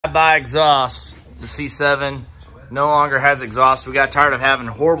flyby exhaust. The C7 no longer has exhaust. We got tired of having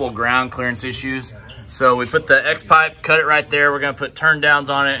horrible ground clearance issues. So we put the X pipe, cut it right there. We're gonna put turn downs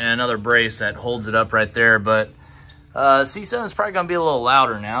on it and another brace that holds it up right there. But C7 is probably gonna be a little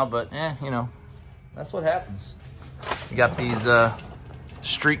louder now, but you know, that's what happens. You got these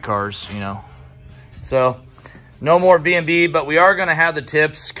street cars, you know. So no more B&B, but we are gonna have the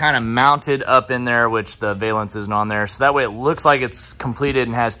tips kind of mounted up in there, which the valence isn't on there. So that way it looks like it's completed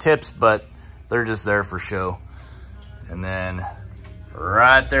and has tips, but they're just there for show. And then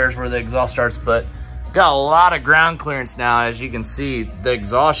right there's where the exhaust starts, but got a lot of ground clearance now. As you can see, the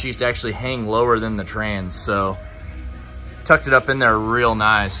exhaust used to actually hang lower than the trans, so tucked it up in there real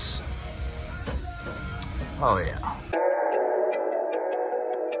nice. Oh yeah.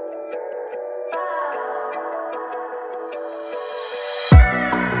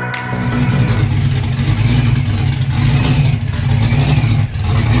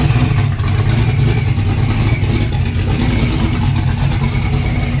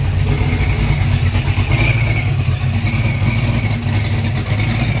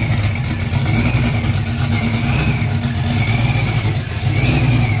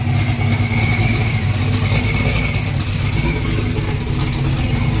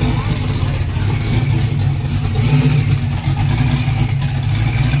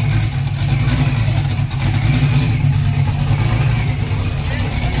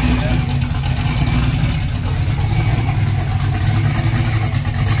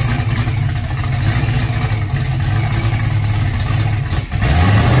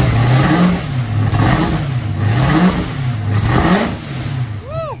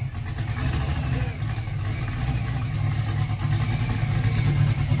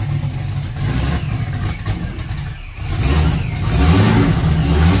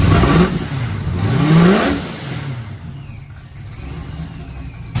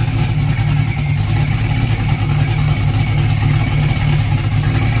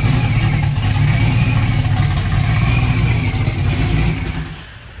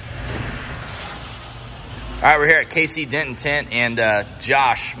 All right, we're here at KC Dent and Tint, and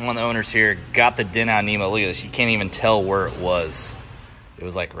Josh, one of the owners here, got the dent out of Nemo. Look at this. You can't even tell where it was. It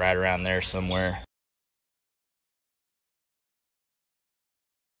was like right around there somewhere.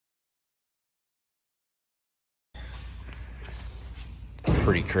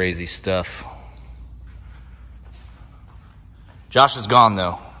 Pretty crazy stuff. Josh is gone,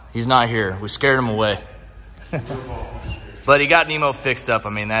 though. He's not here. We scared him away. But he got Nemo fixed up.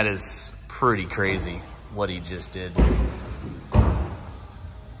 I mean, that is pretty crazy what he just did.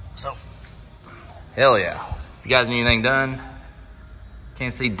 So, hell yeah. If you guys need anything done,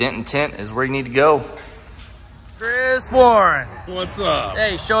 KC Dent and Tint is where you need to go. Chris Warren. What's up?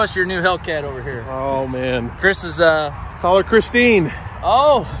 Hey, show us your new Hellcat over here. Oh, man. Chris is, call her Christine.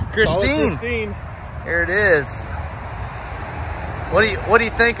 Oh, Christine. Call her Christine. Here it is. What do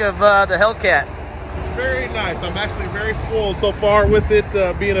you think of the Hellcat? It's very nice. I'm actually very spoiled so far with it.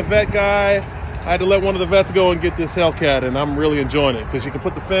 Being a vet guy, I had to let one of the vets go and get this Hellcat, and I'm really enjoying it because you can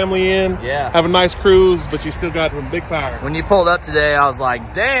put the family in, have a nice cruise, but you still got some big power. When you pulled up today, I was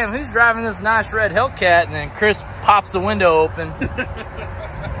like, damn, who's driving this nice red Hellcat? And then Chris pops the window open.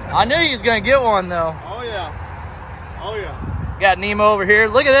 I knew he was going to get one, though. Oh, yeah. Oh, yeah. Got Nemo over here.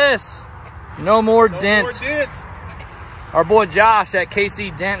 Look at this. No more dent. No more dent. Our boy Josh at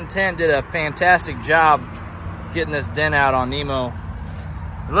KC Dent and Tint did a fantastic job getting this dent out on Nemo.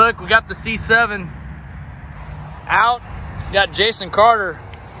 Look, we got the C7 out. We got Jason Carter.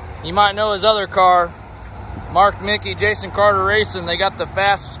 You might know his other car, Mark Mickey, Jason Carter Racing. They got the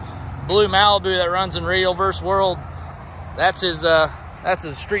fast blue Malibu that runs in Radial Verse World. That's his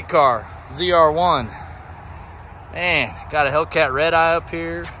street car, ZR1. Man, got a Hellcat red eye up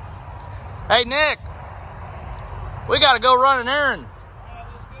here. Hey Nick, we gotta go run an errand.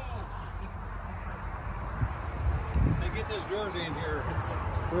 Let's go. They get this jersey in here. It's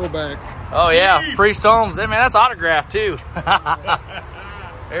throwback. Oh yeah, Priest Holmes. Hey man, that's autographed too.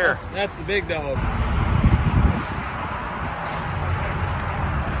 Here. That's the big dog.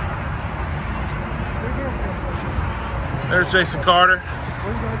 There's Jason Carter. What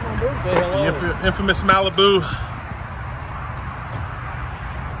are you guys gonna do? Say hello. The infamous Malibu.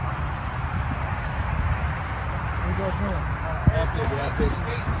 After the gas station.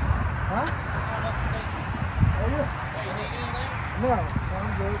 Huh? Oh, yeah. Hey, you need anything? No, I'm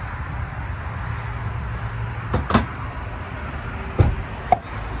good.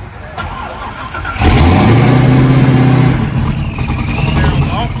 Sounds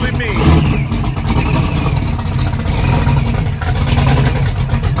awfully mean.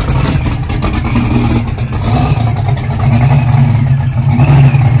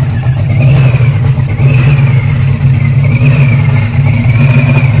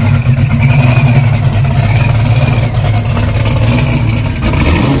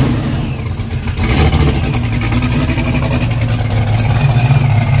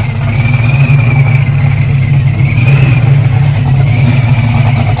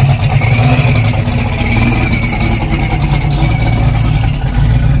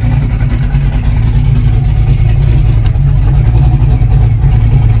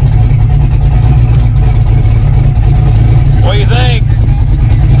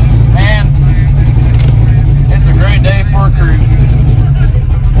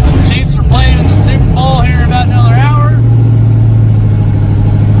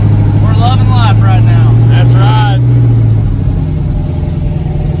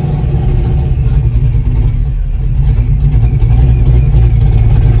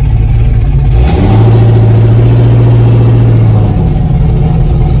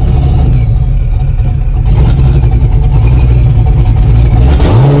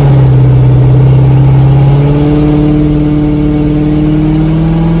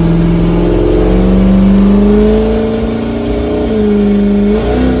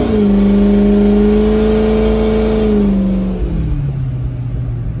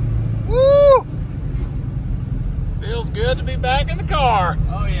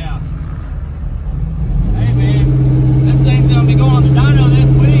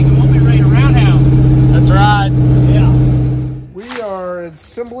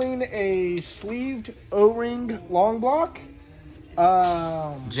 long block.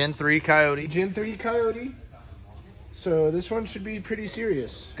 Gen 3 Coyote. Gen 3 Coyote. So this one should be pretty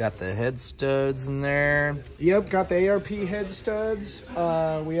serious. Got the head studs in there. Yep, got the ARP head studs.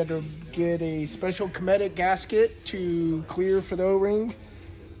 We had to get a special Cometic gasket to clear for the O-ring.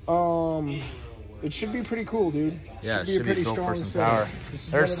 It should be pretty cool, dude. Yeah, it should be built for some power.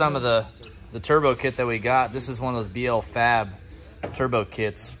 There's some of the turbo kit that we got. This is one of those BL Fab turbo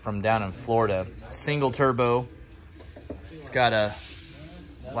kits from down in Florida. Single turbo. It's got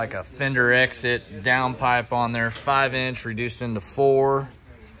like a fender exit downpipe on there, 5-inch reduced into 4.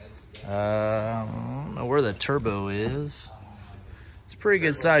 I don't know where the turbo is. It's a pretty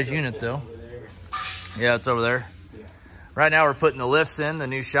good size unit though. Yeah, it's over there. Right now we're putting the lifts in the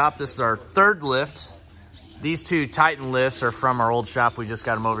new shop. This is our 3rd lift. These 2 Titan lifts are from our old shop. We just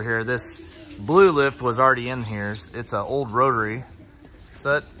got them over here. This blue lift was already in here. It's an old rotary.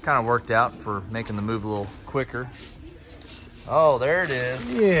 So it kind of worked out for making the move a little quicker. Oh, there it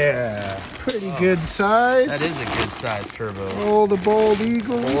is. Yeah, pretty good size. That is a good size turbo. Oh, the bald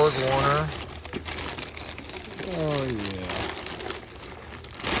eagles. Ford Warner. Oh, yeah.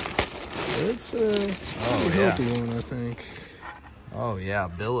 It's a healthy one, I think. Oh, yeah,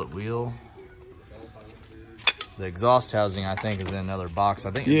 billet wheel. The exhaust housing, I think, is in another box.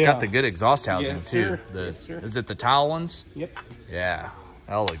 I think it's got the good exhaust housing, too. Is it the towel ones? Yep. Yeah,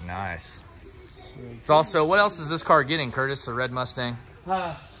 that'll look nice. It's also, what else is this car getting, Curtis, the red Mustang?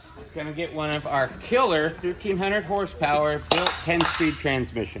 It's going to get one of our killer 1300 horsepower built 10-speed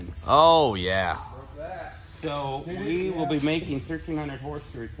transmissions. Oh, yeah. So we will be making 1300 horse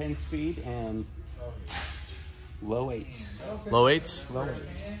through 10-speed and low 8s. Low 8s? Low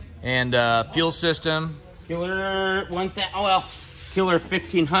 8s. And fuel system? Killer 1000, killer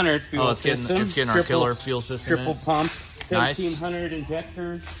 1500 fuel system. It's getting our killer fuel system. Triple pump, 1700 nice.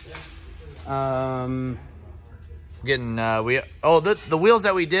 Injectors. Getting the wheels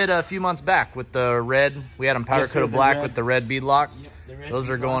that we did a few months back with the red. We had them powder coated black with the red beadlock. Those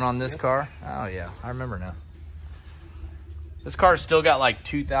are going on this car. Oh yeah, I remember now. This car's still got like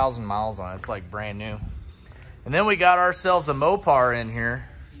 2,000 miles on it. It's like brand new. And then we got ourselves a Mopar in here.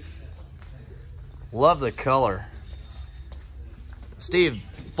 Love the color. Steve,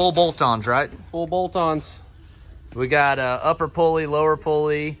 full bolt-ons, right? Full bolt-ons. We got upper pulley, lower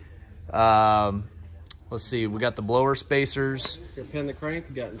pulley. Let's see, we got the blower spacers. You're gonna pin the crank,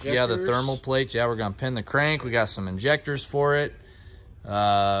 we got injectors. Yeah, the thermal plates. Yeah, we're gonna pin the crank. We got some injectors for it.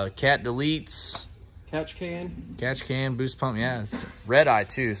 Cat deletes. Catch can, boost pump. Yeah, it's red eye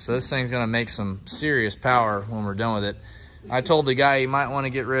too. So this thing's gonna make some serious power when we're done with it. I told the guy he might want to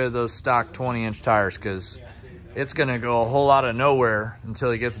get rid of those stock 20-inch tires because it's gonna go a whole lot of nowhere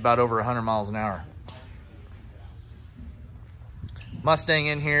until he gets about over 100 miles an hour. Mustang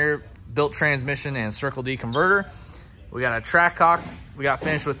in here, built transmission and Circle D converter. We got a track hawk. We got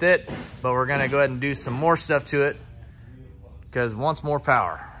finished with it, but we're gonna go ahead and do some more stuff to it because it wants more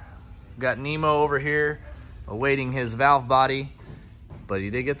power. We got Nemo over here awaiting his valve body, but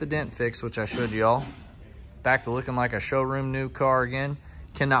he did get the dent fixed, which I showed y'all. Back to looking like a showroom new car again.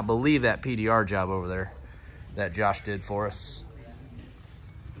 Cannot believe that PDR job over there that Josh did for us.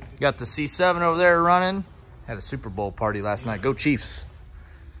 Got the C7 over there running. Had a Super Bowl party last night. Go Chiefs.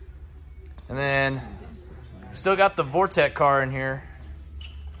 And then still got the Vortec car in here.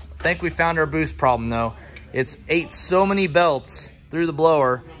 I think we found our boost problem though. It's ate so many belts through the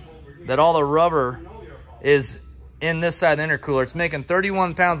blower that all the rubber is in this side of the intercooler. It's making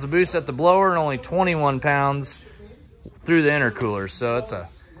 31 pounds of boost at the blower and only 21 pounds through the intercooler. So it's a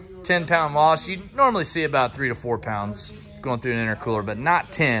 10-pound loss. You normally see about 3 to 4 pounds going through an intercooler, but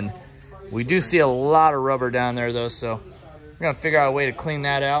not 10. We do see a lot of rubber down there though, so we're gonna figure out a way to clean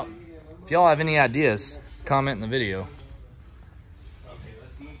that out. If y'all have any ideas, comment in the video.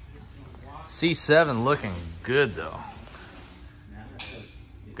 C7 looking good though.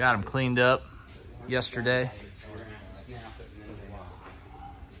 Got them cleaned up yesterday.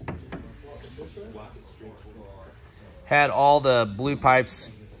 Had all the blue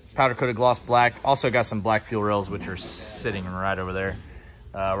pipes powder coated gloss black. Also got some black fuel rails, which are sitting right over there.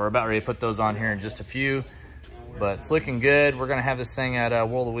 We're about ready to put those on here in just a few, but it's looking good. We're gonna have this thing at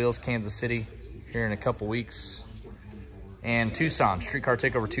World of Wheels, Kansas City here in a couple weeks. And Tucson, Streetcar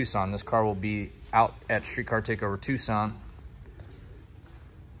Takeover Tucson. This car will be out at Streetcar Takeover Tucson.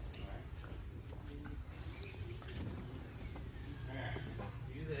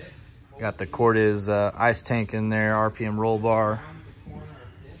 Got the Cortez ice tank in there, RPM roll bar.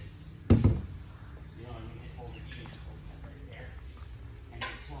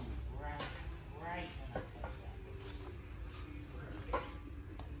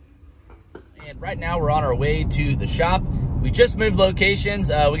 And right now we're on our way to the shop. We just moved locations.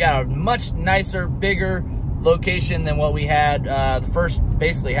 We got a much nicer, bigger location than what we had the first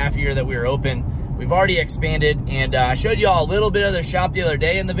basically half year that we were open. We've already expanded, and I showed you all a little bit of the shop the other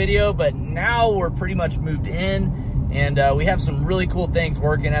day in the video, but now we're pretty much moved in, and we have some really cool things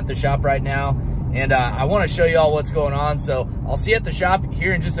working at the shop right now. And I want to show you all what's going on, so I'll see you at the shop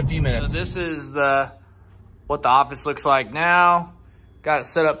here in just a few minutes. So this is what the office looks like now. Got it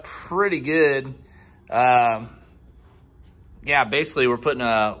set up pretty good. Yeah, basically we're putting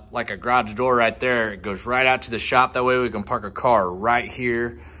like a garage door right there. It goes right out to the shop. That way we can park a car right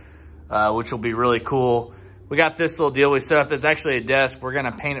here, which will be really cool. We got this little deal we set up. It's actually a desk. We're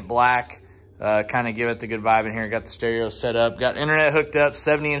gonna paint it black, kind of give it the good vibe in here. Got the stereo set up. Got internet hooked up,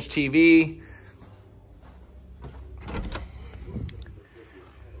 70-inch TV.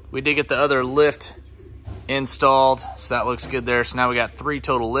 We did get the other lift installed, so that looks good there. So now we got 3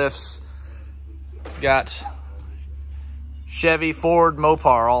 total lifts. Got Chevy, Ford,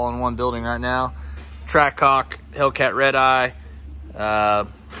 Mopar all in one building right now. Trackhawk, Hellcat Red Eye,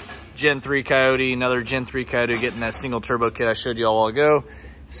 Gen 3 Coyote, another Gen 3 Coyote getting that single turbo kit I showed you all a while ago.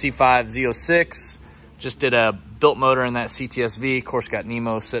 C5 Z06, just did a built motor in that CTSV. Of course, got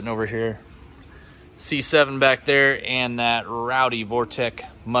Nemo sitting over here. C7 back there, and that rowdy Vortec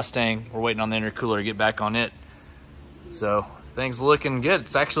Mustang. We're waiting on the intercooler to get back on it. So things looking good.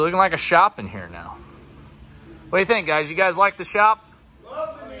 It's actually looking like a shop in here now. What do you think, guys? You guys like the shop?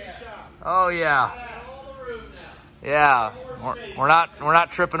 Love the new shop. Oh yeah. Got all the room now. Yeah. We're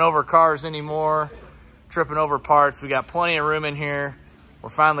not tripping over cars anymore. Tripping over parts. We got plenty of room in here. We're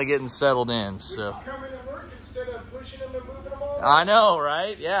finally getting settled in. So Coming to work instead of pushing them and moving them all. I know,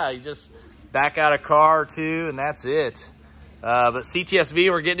 right? Yeah, you just back out a car or two, and that's it. But CTSV,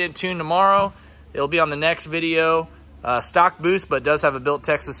 we're getting it tuned tomorrow. It'll be on the next video. Stock boost, but does have a built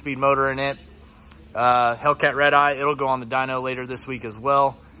Texas speed motor in it. Hellcat Red Eye, it'll go on the dyno later this week as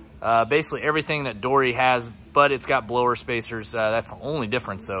well. Basically everything that Dory has, but it's got blower spacers. That's the only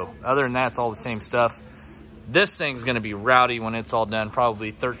difference, though. Other than that, it's all the same stuff. This thing's going to be rowdy when it's all done,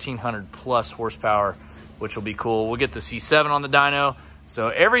 probably 1300 plus horsepower, which will be cool. We'll get the C7 on the dyno. So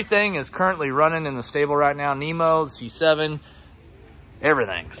everything is currently running in the stable right now. Nemo, C7,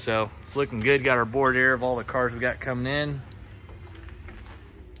 everything. So it's looking good. Got our board here of all the cars we got coming in.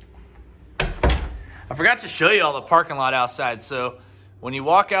 I forgot to show you all the parking lot outside. So when you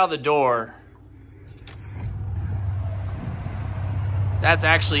walk out the door, that's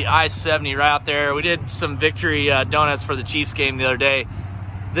actually I-70 right out there. We did some victory donuts for the Chiefs game the other day.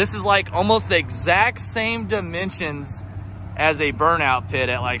 This is like almost the exact same dimensions as a burnout pit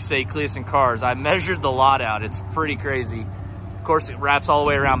at, like, say, Cleason Cars. I measured the lot out. It's pretty crazy. Of course, it wraps all the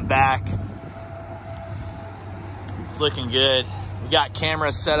way around back. It's looking good. We got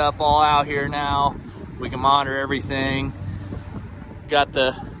cameras set up all out here now. We can monitor everything. Got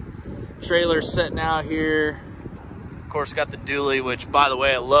the trailer sitting out here. Of course, got the dually, which, by the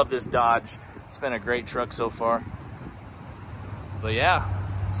way, I love this Dodge. It's been a great truck so far. But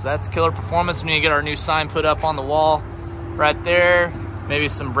yeah, so that's killer performance. We need to get our new sign put up on the wall right there, maybe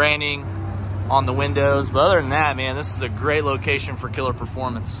some branding on the windows, but other than that, man, this is a great location for killer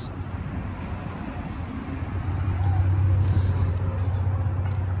performance.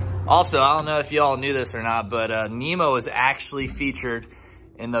 Also, I don't know if y'all knew this or not, but Nemo is actually featured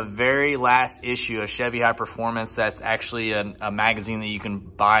in the very last issue of Chevy High Performance. That's actually a magazine that you can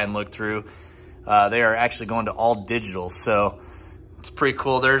buy and look through. They are actually going to all digital, so it's pretty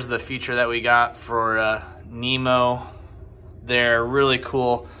cool. There's the feature that we got for Nemo. They're really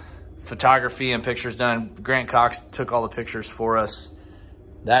cool photography and pictures done. Grant Cox took all the pictures for us.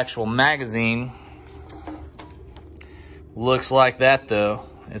 The actual magazine looks like that, though.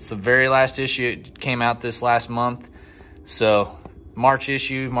 It's the very last issue. It came out this last month. So March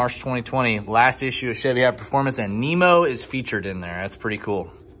issue, March 2020, last issue of Chevy High Performance, and Nemo is featured in there. That's pretty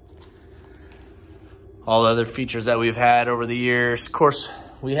cool. All the other features that we've had over the years. Of course,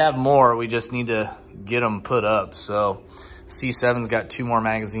 we have more. We just need to get them put up. So C7's got 2 more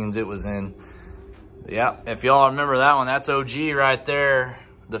magazines it was in. Yeah, if y'all remember that one, that's OG right there.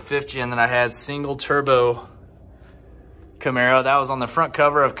 The 5th gen that I had, single turbo Camaro. That was on the front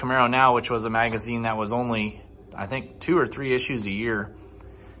cover of Camaro Now, which was a magazine that was only, I think, 2 or 3 issues a year.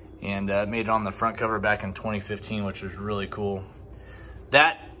 And made it on the front cover back in 2015, which was really cool.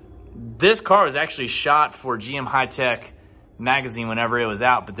 This car was actually shot for GM High Tech magazine whenever it was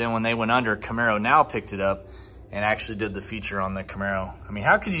out, but then when they went under, Camaro Now picked it up and actually did the feature on the Camaro. I mean,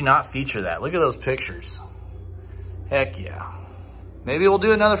 how could you not feature that? Look at those pictures. Heck yeah. Maybe we'll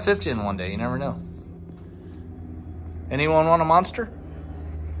do another 5th gen one day. You never know. Anyone want a monster?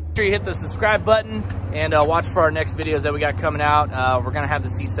 Make sure you hit the subscribe button and watch for our next videos that we got coming out. We're gonna have the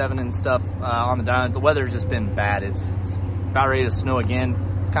C7 and stuff on the dyno. The weather's just been bad. It's about ready to snow again.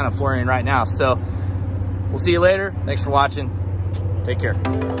 It's kind of flurrying right now. So we'll see you later. Thanks for watching. Take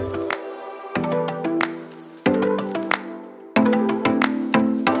care.